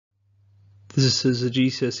This is a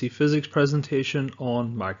GCSE physics presentation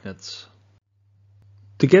on magnets.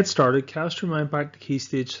 To get started, cast your mind back to Key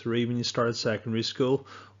Stage 3 when you started secondary school.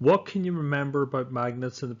 What can you remember about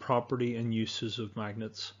magnets and the property and uses of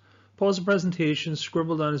magnets? Pause the presentation,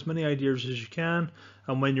 scribble down as many ideas as you can,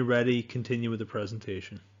 and when you're ready, continue with the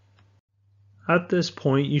presentation. At this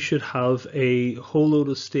point, you should have a whole load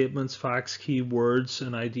of statements, facts, keywords,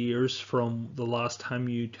 and ideas from the last time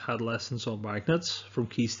you had lessons on magnets from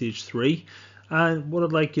Key Stage 3. And what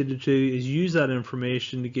I'd like you to do is use that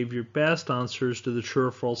information to give your best answers to the true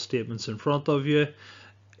or false statements in front of you.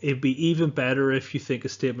 It'd be even better if you think a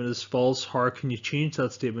statement is false. How can you change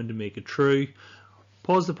that statement to make it true?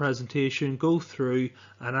 Pause the presentation, go through,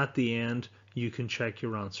 and at the end, you can check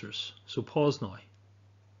your answers. So pause now.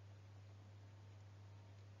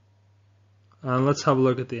 And let's have a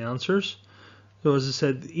look at the answers. So as I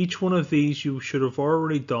said, each one of these you should have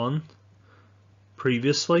already done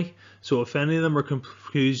previously. So if any of them are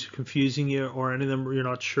confusing you or any of them you're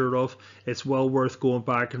not sure of, it's well worth going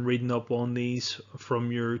back and reading up on these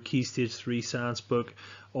from your Key Stage 3 science book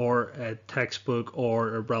or a textbook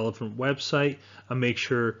or a relevant website, and make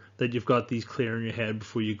sure that you've got these clear in your head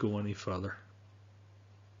before you go any further.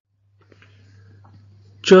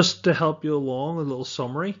 Just to help you along, a little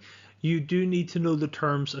summary. You do need to know the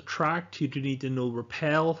terms attract, you do need to know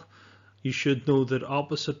repel. You should know that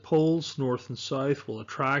opposite poles, north and south, will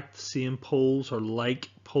attract. Same poles or like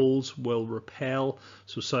poles will repel.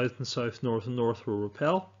 So south and south, north and north will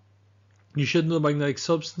repel. You should know magnetic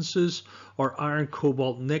substances are iron,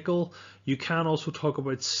 cobalt, nickel. You can also talk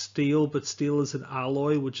about steel, but steel is an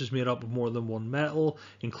alloy which is made up of more than one metal,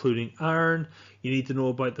 including iron. You need to know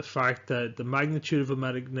about the fact that the magnitude of a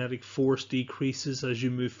magnetic force decreases as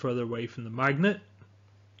you move further away from the magnet.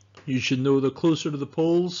 You should know that closer to the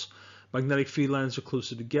poles, magnetic field lines are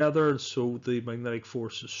closer together, and so the magnetic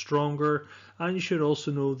force is stronger. And you should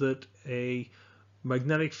also know that a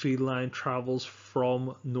magnetic field line travels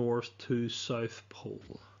from north to south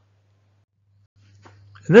pole.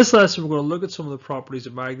 In this lesson, we're going to look at some of the properties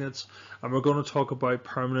of magnets, and we're going to talk about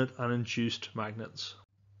permanent and induced magnets.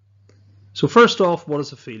 So first off, what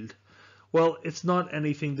is a field? Well, it's not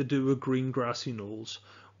anything to do with green grassy knolls.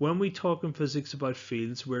 When we talk in physics about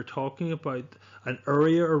fields, we're talking about an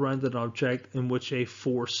area around an object in which a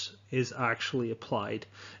force is actually applied.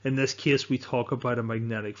 In this case, we talk about a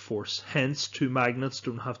magnetic force. Hence, two magnets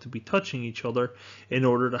don't have to be touching each other in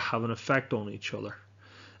order to have an effect on each other.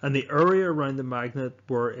 And the area around the magnet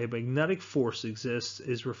where a magnetic force exists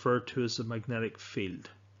is referred to as a magnetic field.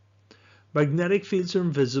 Magnetic fields are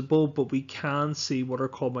invisible, but we can see what are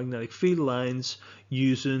called magnetic field lines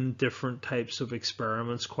using different types of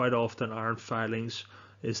experiments. Quite often iron filings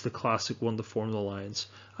is the classic one to form the lines.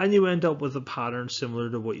 And you end up with a pattern similar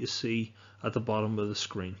to what you see at the bottom of the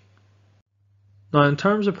screen. Now, in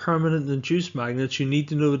terms of permanent and induced magnets, you need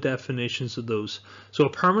to know the definitions of those. So a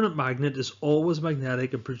permanent magnet is always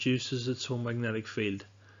magnetic and produces its own magnetic field.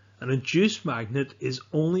 An induced magnet is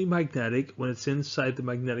only magnetic when it's inside the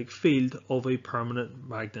magnetic field of a permanent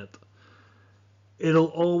magnet. It'll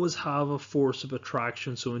always have a force of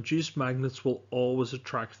attraction, so induced magnets will always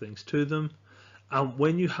attract things to them. And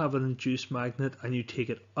when you have an induced magnet and you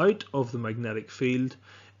take it out of the magnetic field,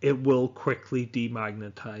 it will quickly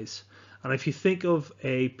demagnetize. And if you think of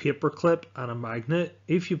a paper clip and a magnet,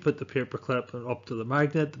 if you put the paper clip up to the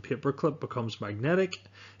magnet, the paper clip becomes magnetic.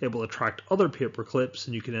 It will attract other paper clips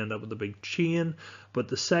and you can end up with a big chain. But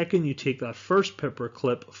the second you take that first paper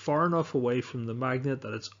clip far enough away from the magnet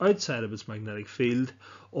that it's outside of its magnetic field,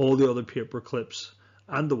 all the other paper clips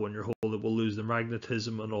and the one you're holding will lose their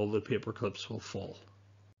magnetism and all the paper clips will fall.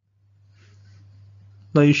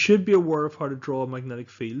 Now you should be aware of how to draw a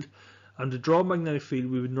magnetic field. And to draw a magnetic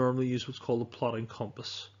field, we would normally use what's called a plotting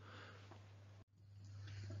compass.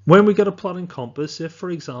 When we get a plotting compass, if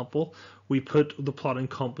for example, we put the plotting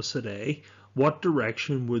compass at A, what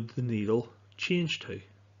direction would the needle change to?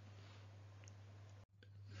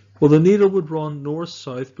 Well, the needle would run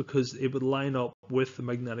north-south because it would line up with the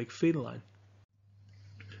magnetic field line.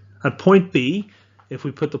 At point B, if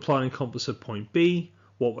we put the plotting compass at point B,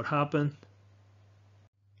 what would happen?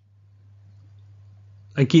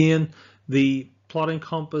 Again, the plotting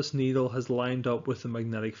compass needle has lined up with the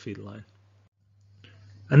magnetic field line.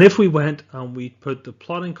 And if we went and we put the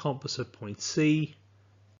plotting compass at point C,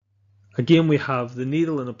 again we have the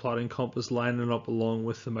needle and the plotting compass lining up along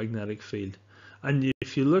with the magnetic field. And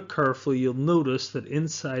if you look carefully, you'll notice that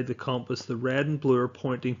inside the compass, the red and blue are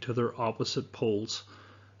pointing to their opposite poles.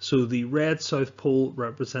 So the red south pole,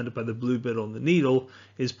 represented by the blue bit on the needle,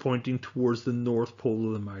 is pointing towards the north pole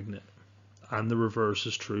of the magnet. And the reverse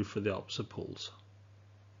is true for the opposite poles.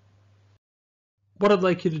 What I'd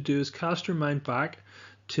like you to do is cast your mind back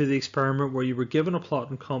to the experiment where you were given a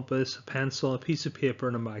plotting compass, a pencil, a piece of paper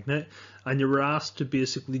and a magnet, and you were asked to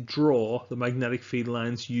basically draw the magnetic field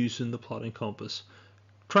lines using the plotting compass.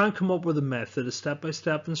 Try and come up with a method, a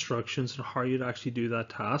step-by-step instructions on how you'd actually do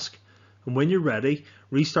that task. And when you're ready,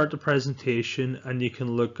 restart the presentation and you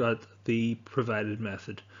can look at the provided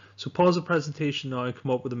method. So pause the presentation now and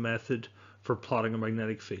come up with a method for plotting a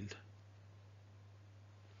magnetic field.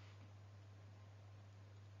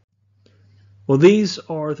 Well, these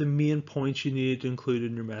are the main points you need to include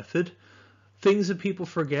in your method. Things that people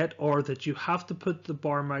forget are that you have to put the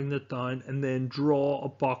bar magnet down and then draw a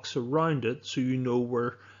box around it so you know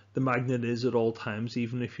where the magnet is at all times,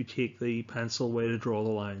 even if you take the pencil away to draw the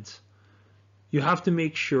lines. You have to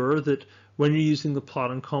make sure that when you're using the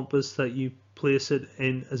plotting compass that you place it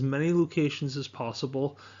in as many locations as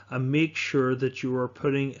possible, and make sure that you are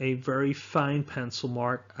putting a very fine pencil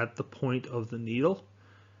mark at the point of the needle.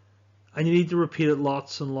 And you need to repeat it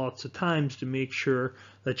lots and lots of times to make sure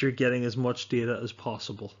that you're getting as much data as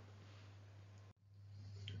possible.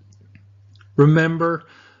 Remember,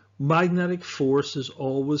 magnetic force is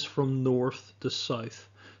always from north to south.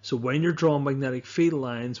 So when you're drawing magnetic field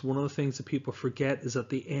lines, one of the things that people forget is at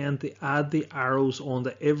the end they add the arrows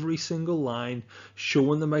onto every single line,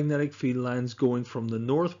 showing the magnetic field lines going from the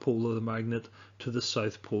north pole of the magnet to the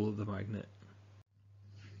south pole of the magnet.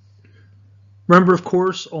 Remember, of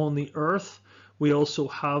course, on the Earth, we also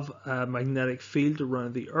have a magnetic field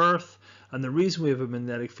around the Earth, and the reason we have a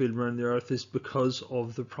magnetic field around the Earth is because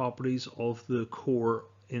of the properties of the core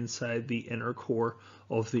inside the inner core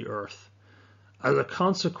of the Earth. As a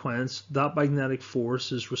consequence, that magnetic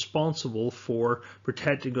force is responsible for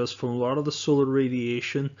protecting us from a lot of the solar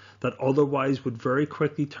radiation that otherwise would very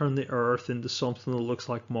quickly turn the Earth into something that looks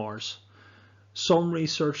like Mars. Some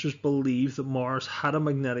researchers believe that Mars had a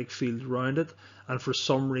magnetic field around it, and for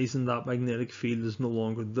some reason that magnetic field is no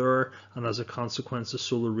longer there, and as a consequence the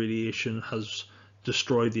solar radiation has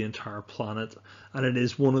destroyed the entire planet. And it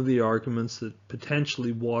is one of the arguments that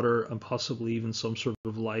potentially water and possibly even some sort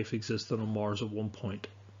of life existed on Mars at one point.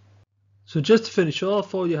 So just to finish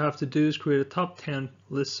off, all you have to do is create a top 10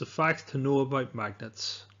 lists of facts to know about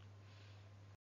magnets.